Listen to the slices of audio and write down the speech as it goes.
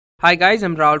Hi guys,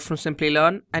 I'm Raul from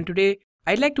Simplilearn, and today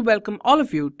I'd like to welcome all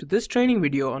of you to this training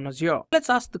video on Azure. Let's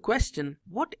ask the question,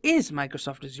 what is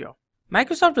Microsoft Azure?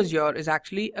 Microsoft Azure is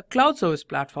actually a cloud service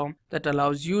platform that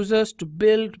allows users to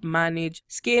build, manage,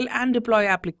 scale and deploy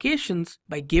applications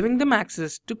by giving them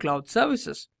access to cloud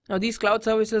services. Now these cloud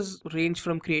services range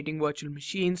from creating virtual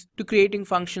machines to creating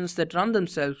functions that run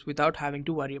themselves without having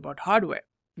to worry about hardware.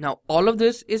 Now all of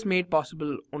this is made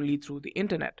possible only through the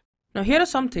internet. Now here are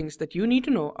some things that you need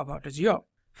to know about Azure.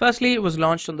 Firstly, it was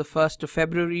launched on the 1st of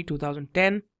February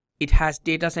 2010. It has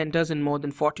data centers in more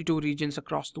than 42 regions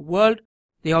across the world.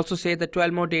 They also say that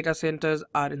 12 more data centers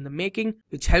are in the making,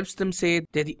 which helps them say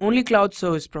they're the only cloud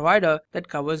service provider that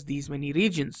covers these many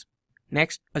regions.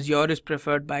 Next, Azure is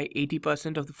preferred by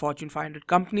 80% of the Fortune 500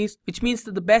 companies, which means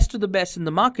that the best of the best in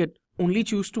the market only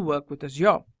choose to work with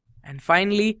Azure. And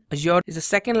finally, Azure is the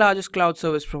second largest cloud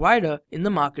service provider in the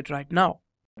market right now.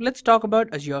 Let's talk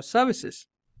about Azure services.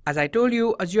 As I told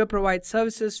you, Azure provides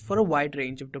services for a wide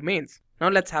range of domains. Now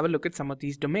let's have a look at some of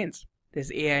these domains.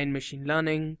 There's AI and machine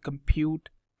learning, compute,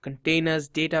 containers,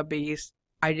 database,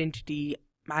 identity,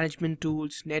 management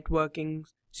tools, networking,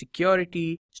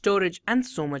 security, storage, and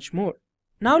so much more.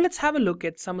 Now let's have a look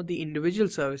at some of the individual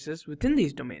services within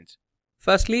these domains.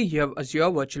 Firstly, you have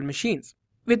Azure Virtual Machines.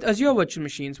 With Azure Virtual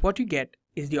Machines, what you get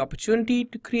is the opportunity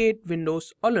to create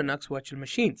Windows or Linux virtual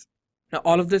machines. Now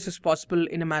all of this is possible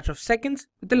in a matter of seconds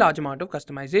with a large amount of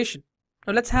customization.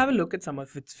 Now let's have a look at some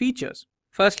of its features.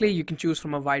 Firstly, you can choose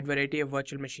from a wide variety of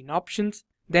virtual machine options.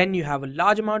 Then you have a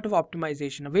large amount of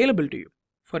optimization available to you.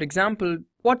 For example,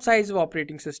 what size of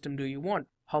operating system do you want?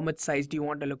 How much size do you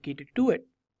want allocated to it?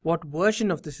 What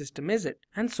version of the system is it?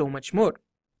 And so much more.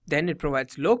 Then it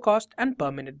provides low cost and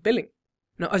per minute billing.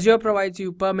 Now Azure provides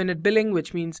you per minute billing,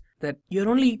 which means that you're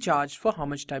only charged for how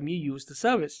much time you use the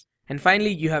service. And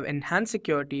finally, you have enhanced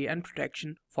security and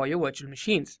protection for your virtual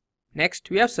machines. Next,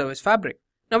 we have Service Fabric.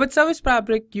 Now with Service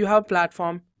Fabric, you have a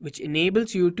platform which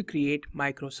enables you to create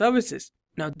microservices.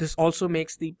 Now this also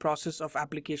makes the process of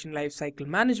application lifecycle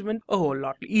management a whole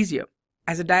lot easier.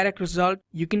 As a direct result,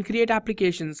 you can create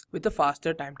applications with a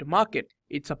faster time to market.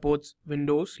 It supports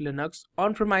Windows, Linux,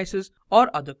 on-premises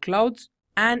or other clouds,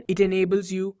 and it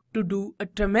enables you to do a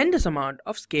tremendous amount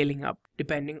of scaling up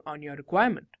depending on your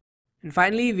requirement. And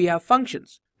finally, we have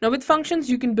functions. Now with functions,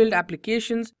 you can build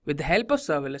applications with the help of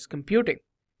serverless computing.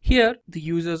 Here, the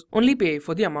users only pay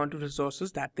for the amount of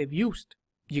resources that they've used.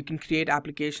 You can create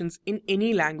applications in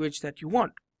any language that you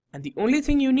want. And the only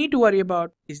thing you need to worry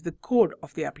about is the code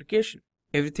of the application.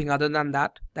 Everything other than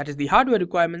that, that is the hardware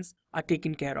requirements, are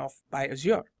taken care of by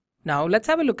Azure. Now let's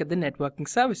have a look at the networking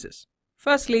services.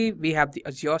 Firstly, we have the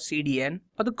Azure CDN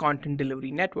or the Content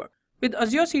Delivery Network. With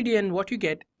Azure CDN, what you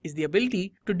get is the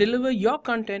ability to deliver your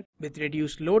content with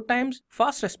reduced load times,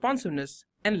 fast responsiveness,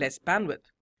 and less bandwidth.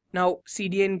 Now,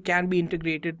 CDN can be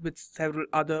integrated with several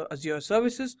other Azure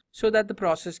services so that the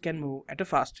process can move at a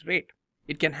faster rate.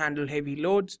 It can handle heavy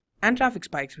loads and traffic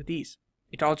spikes with ease.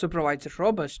 It also provides a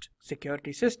robust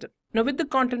security system. Now, with the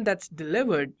content that's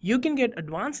delivered, you can get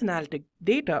advanced analytic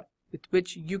data with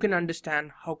which you can understand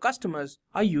how customers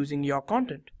are using your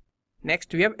content.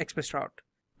 Next, we have ExpressRoute.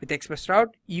 With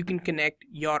ExpressRoute, you can connect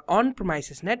your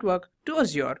on-premises network to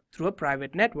Azure through a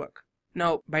private network.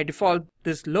 Now, by default,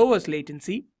 this lowers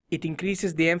latency, it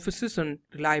increases the emphasis on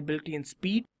reliability and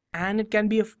speed, and it can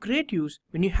be of great use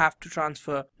when you have to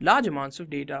transfer large amounts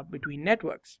of data between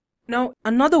networks. Now,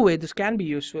 another way this can be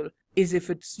useful is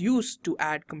if it's used to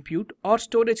add compute or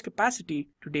storage capacity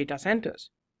to data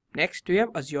centers. Next, we have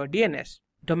Azure DNS.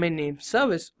 Domain Name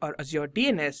Service or Azure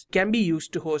DNS can be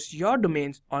used to host your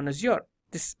domains on Azure.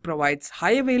 This provides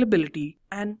high availability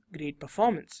and great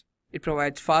performance. It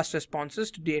provides fast responses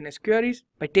to DNS queries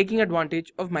by taking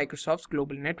advantage of Microsoft's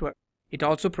global network. It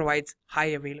also provides high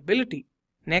availability.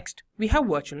 Next, we have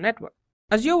Virtual Network.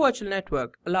 Azure Virtual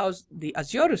Network allows the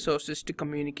Azure resources to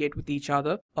communicate with each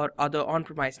other or other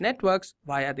on-premise networks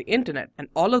via the internet, and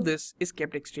all of this is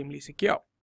kept extremely secure.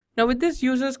 Now with this,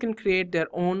 users can create their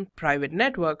own private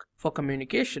network for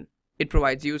communication. It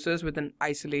provides users with an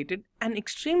isolated and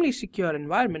extremely secure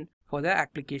environment for their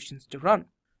applications to run.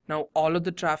 Now all of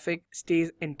the traffic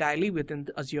stays entirely within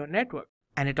the Azure network,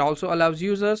 and it also allows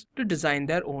users to design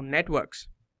their own networks.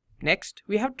 Next,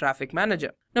 we have Traffic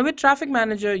Manager. Now with Traffic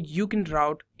Manager, you can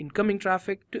route incoming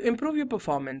traffic to improve your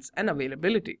performance and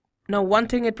availability. Now one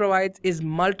thing it provides is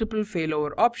multiple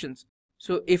failover options.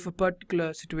 So if a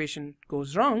particular situation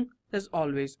goes wrong, there's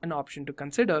always an option to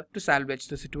consider to salvage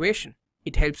the situation.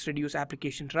 It helps reduce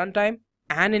application runtime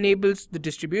and enables the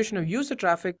distribution of user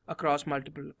traffic across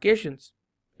multiple locations.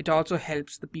 It also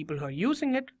helps the people who are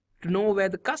using it to know where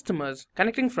the customers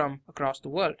connecting from across the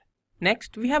world.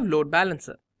 Next, we have load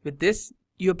balancer. With this,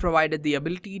 you are provided the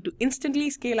ability to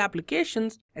instantly scale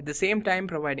applications at the same time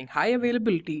providing high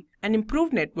availability and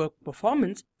improved network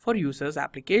performance for users'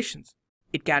 applications.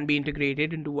 It can be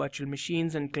integrated into virtual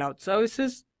machines and cloud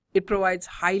services. It provides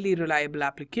highly reliable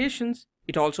applications.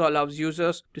 It also allows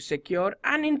users to secure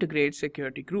and integrate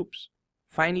security groups.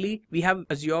 Finally, we have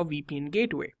Azure VPN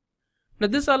Gateway. Now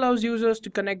this allows users to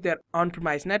connect their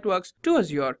on-premise networks to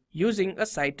Azure using a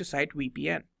site-to-site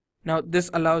VPN. Now this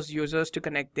allows users to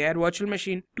connect their virtual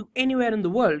machine to anywhere in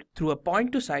the world through a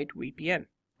point-to-site VPN.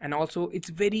 And also it's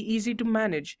very easy to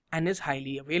manage and is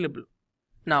highly available.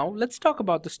 Now let's talk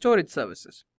about the storage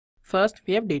services. First,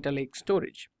 we have data lake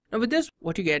storage. Now with this,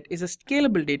 what you get is a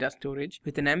scalable data storage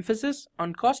with an emphasis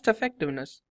on cost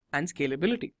effectiveness and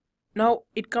scalability. Now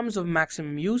it comes of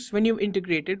maximum use when you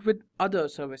integrate it with other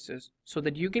services so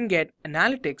that you can get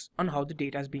analytics on how the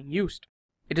data is being used.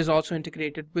 It is also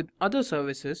integrated with other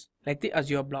services like the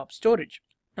Azure Blob Storage.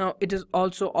 Now it is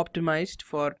also optimized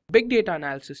for big data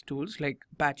analysis tools like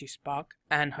Apache Spark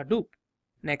and Hadoop.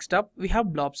 Next up, we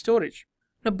have Blob Storage.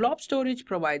 Now Blob Storage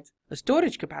provides a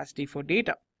storage capacity for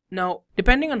data. Now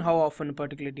depending on how often a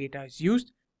particular data is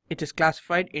used, it is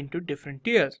classified into different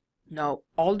tiers. Now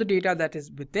all the data that is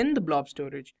within the Blob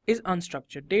Storage is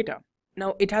unstructured data.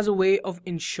 Now it has a way of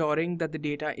ensuring that the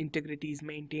data integrity is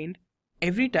maintained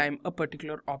every time a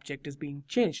particular object is being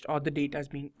changed or the data is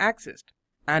being accessed.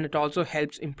 And it also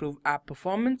helps improve app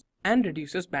performance and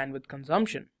reduces bandwidth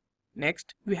consumption.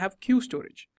 Next, we have queue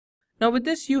storage. Now with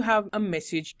this, you have a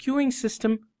message queuing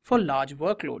system for large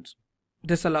workloads.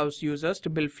 This allows users to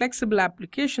build flexible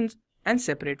applications and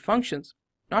separate functions.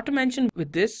 Not to mention,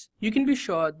 with this, you can be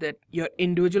sure that your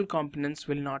individual components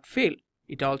will not fail.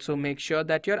 It also makes sure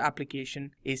that your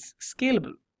application is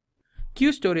scalable.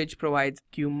 Queue storage provides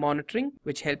queue monitoring,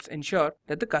 which helps ensure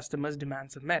that the customer's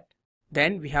demands are met.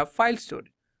 Then we have file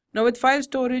storage. Now with file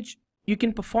storage, you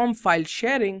can perform file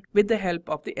sharing with the help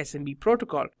of the SMB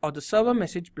protocol or the server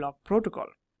message block protocol.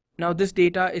 Now this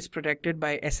data is protected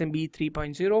by SMB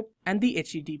 3.0 and the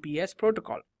HTTPS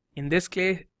protocol. In this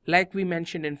case, like we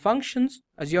mentioned in functions,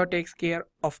 Azure takes care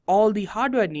of all the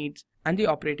hardware needs and the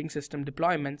operating system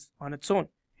deployments on its own.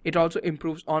 It also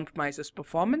improves on-premises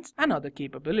performance and other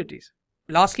capabilities.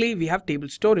 Lastly, we have table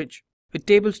storage. With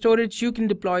table storage, you can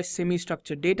deploy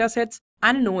semi-structured datasets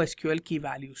and a NoSQL key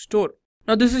value store.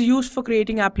 Now this is used for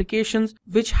creating applications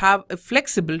which have a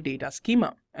flexible data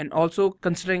schema. And also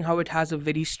considering how it has a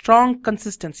very strong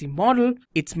consistency model,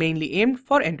 it's mainly aimed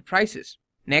for enterprises.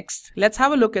 Next, let's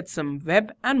have a look at some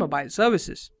web and mobile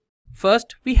services.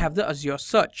 First, we have the Azure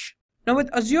Search. Now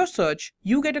with Azure Search,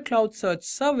 you get a cloud search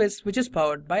service which is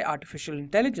powered by artificial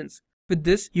intelligence. With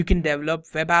this, you can develop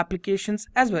web applications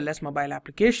as well as mobile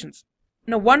applications.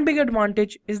 Now one big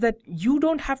advantage is that you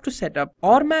don't have to set up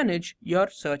or manage your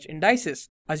search indices.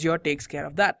 Azure takes care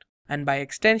of that. And by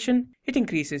extension, it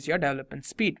increases your development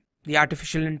speed. The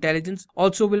artificial intelligence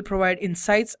also will provide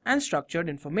insights and structured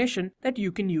information that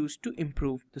you can use to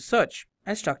improve the search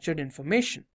and structured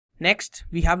information. Next,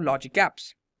 we have Logic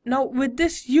Apps. Now with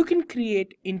this, you can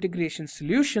create integration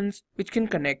solutions which can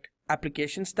connect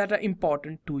applications that are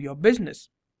important to your business.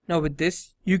 Now with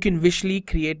this, you can visually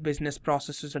create business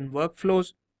processes and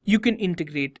workflows. You can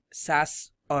integrate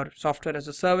SaaS or software as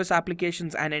a service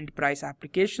applications and enterprise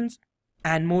applications.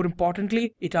 And more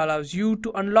importantly, it allows you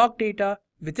to unlock data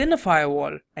within a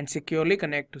firewall and securely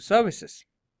connect to services.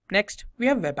 Next, we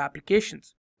have web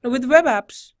applications. Now with web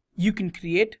apps, you can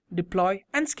create, deploy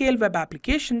and scale web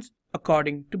applications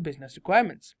according to business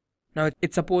requirements. Now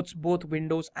it supports both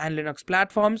Windows and Linux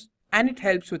platforms, and it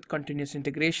helps with continuous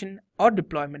integration or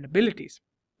deployment abilities.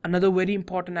 Another very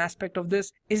important aspect of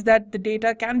this is that the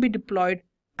data can be deployed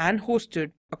and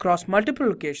hosted across multiple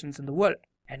locations in the world.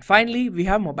 And finally, we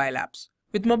have mobile apps.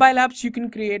 With mobile apps, you can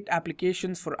create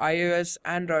applications for iOS,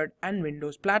 Android and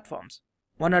Windows platforms.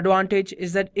 One advantage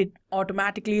is that it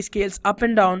automatically scales up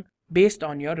and down based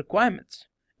on your requirements.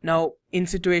 Now, in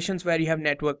situations where you have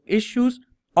network issues,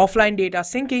 offline data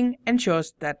syncing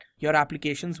ensures that your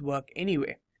applications work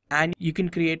anyway. And you can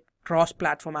create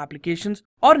cross-platform applications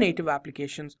or native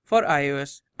applications for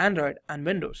iOS, Android and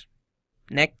Windows.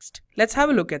 Next, let's have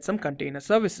a look at some container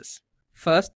services.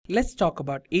 First, let's talk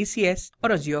about ACS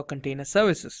or Azure Container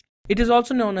Services. It is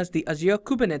also known as the Azure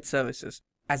Kubernetes Services,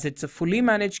 as it's a fully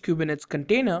managed Kubernetes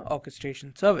container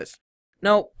orchestration service.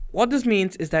 Now, what this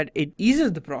means is that it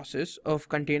eases the process of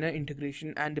container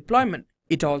integration and deployment.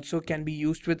 It also can be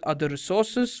used with other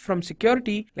resources from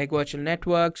security like virtual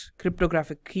networks,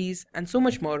 cryptographic keys, and so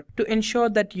much more to ensure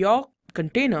that your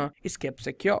container is kept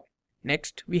secure.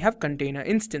 Next, we have container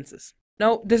instances.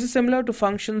 Now, this is similar to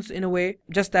functions in a way,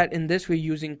 just that in this we're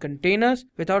using containers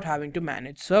without having to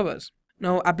manage servers.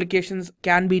 Now, applications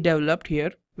can be developed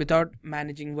here without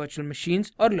managing virtual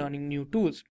machines or learning new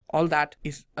tools. All that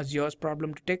is Azure's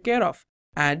problem to take care of.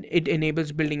 And it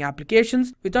enables building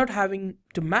applications without having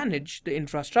to manage the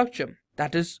infrastructure.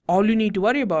 That is, all you need to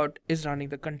worry about is running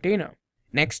the container.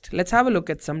 Next, let's have a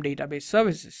look at some database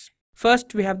services.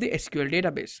 First, we have the SQL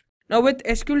database. Now, with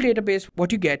SQL database,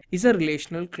 what you get is a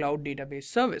relational cloud database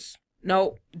service.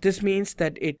 Now, this means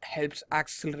that it helps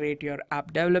accelerate your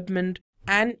app development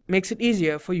and makes it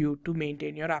easier for you to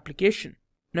maintain your application.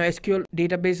 Now, SQL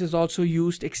database is also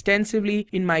used extensively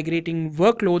in migrating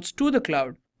workloads to the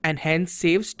cloud and hence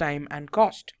saves time and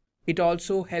cost. It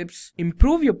also helps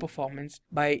improve your performance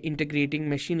by integrating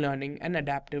machine learning and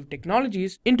adaptive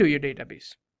technologies into your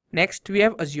database. Next, we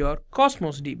have Azure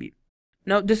Cosmos DB.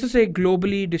 Now, this is a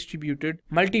globally distributed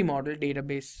multi-model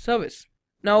database service.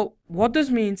 Now, what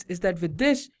this means is that with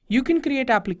this, you can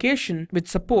create applications which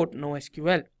support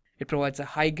NoSQL. It provides a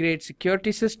high-grade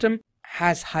security system,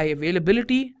 has high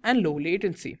availability and low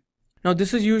latency. Now,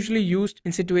 this is usually used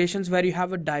in situations where you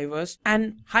have a diverse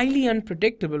and highly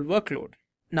unpredictable workload.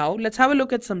 Now, let's have a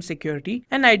look at some security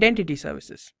and identity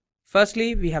services.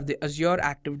 Firstly, we have the Azure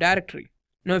Active Directory.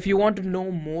 Now, if you want to know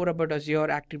more about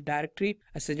Azure Active Directory,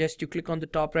 I suggest you click on the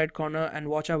top right corner and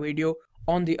watch our video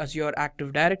on the Azure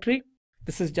Active Directory.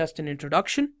 This is just an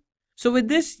introduction. So with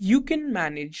this, you can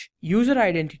manage user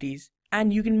identities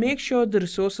and you can make sure the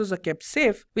resources are kept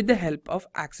safe with the help of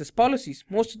access policies.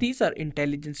 Most of these are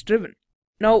intelligence driven.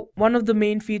 Now, one of the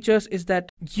main features is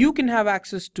that you can have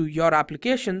access to your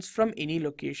applications from any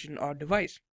location or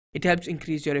device. It helps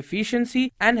increase your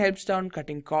efficiency and helps down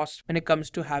cutting costs when it comes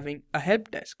to having a help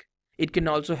desk. It can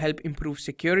also help improve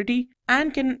security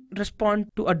and can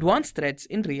respond to advanced threats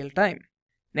in real time.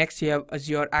 Next, you have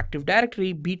Azure Active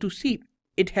Directory B2C.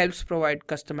 It helps provide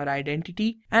customer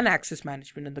identity and access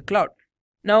management in the cloud.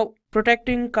 Now,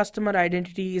 protecting customer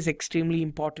identity is extremely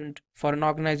important for an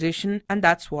organization, and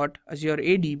that's what Azure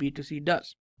AD B2C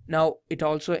does. Now, it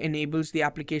also enables the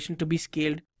application to be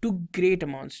scaled to great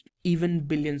amounts, even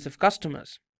billions of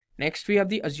customers. Next, we have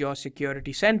the Azure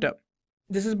Security Center.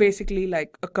 This is basically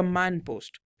like a command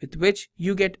post with which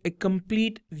you get a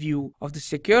complete view of the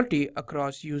security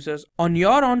across users on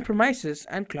your on-premises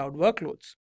and cloud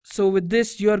workloads. So with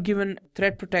this, you are given a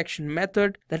threat protection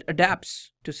method that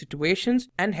adapts to situations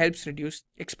and helps reduce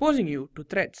exposing you to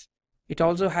threats. It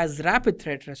also has rapid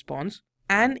threat response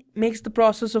and makes the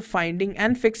process of finding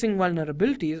and fixing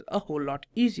vulnerabilities a whole lot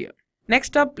easier.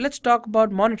 Next up, let's talk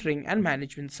about monitoring and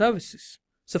management services.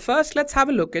 So first, let's have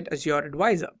a look at Azure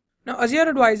Advisor. Now, Azure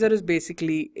Advisor is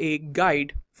basically a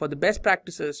guide for the best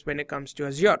practices when it comes to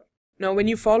Azure. Now, when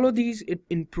you follow these, it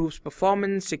improves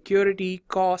performance, security,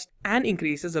 cost, and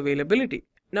increases availability.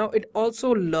 Now, it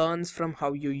also learns from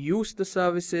how you use the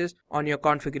services on your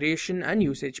configuration and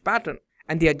usage pattern,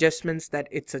 and the adjustments that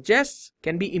it suggests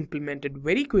can be implemented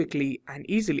very quickly and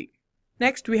easily.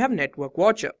 Next, we have Network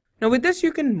Watcher. Now, with this,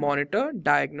 you can monitor,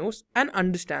 diagnose, and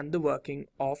understand the working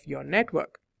of your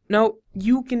network. Now,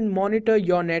 you can monitor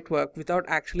your network without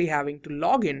actually having to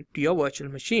log in to your virtual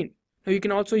machine. Now, you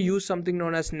can also use something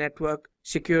known as network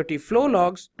security flow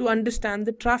logs to understand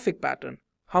the traffic pattern,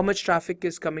 how much traffic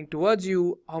is coming towards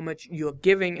you, how much you are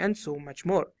giving, and so much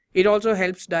more. It also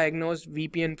helps diagnose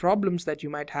VPN problems that you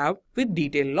might have with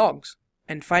detailed logs.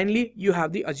 And finally, you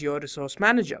have the Azure Resource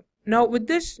Manager. Now, with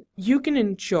this, you can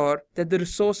ensure that the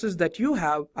resources that you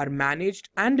have are managed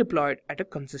and deployed at a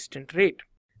consistent rate.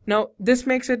 Now, this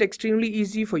makes it extremely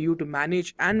easy for you to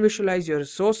manage and visualize your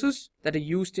resources that are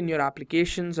used in your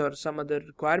applications or some other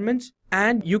requirements,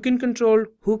 and you can control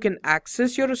who can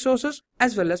access your resources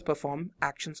as well as perform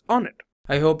actions on it.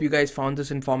 I hope you guys found this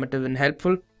informative and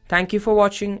helpful. Thank you for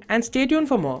watching and stay tuned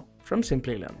for more from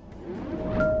Simplilearn.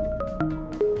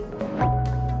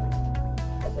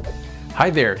 Hi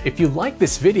there, if you like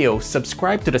this video,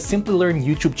 subscribe to the Simplilearn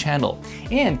YouTube channel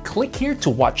and click here to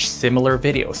watch similar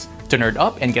videos. To nerd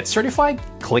up and get certified,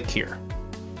 click here.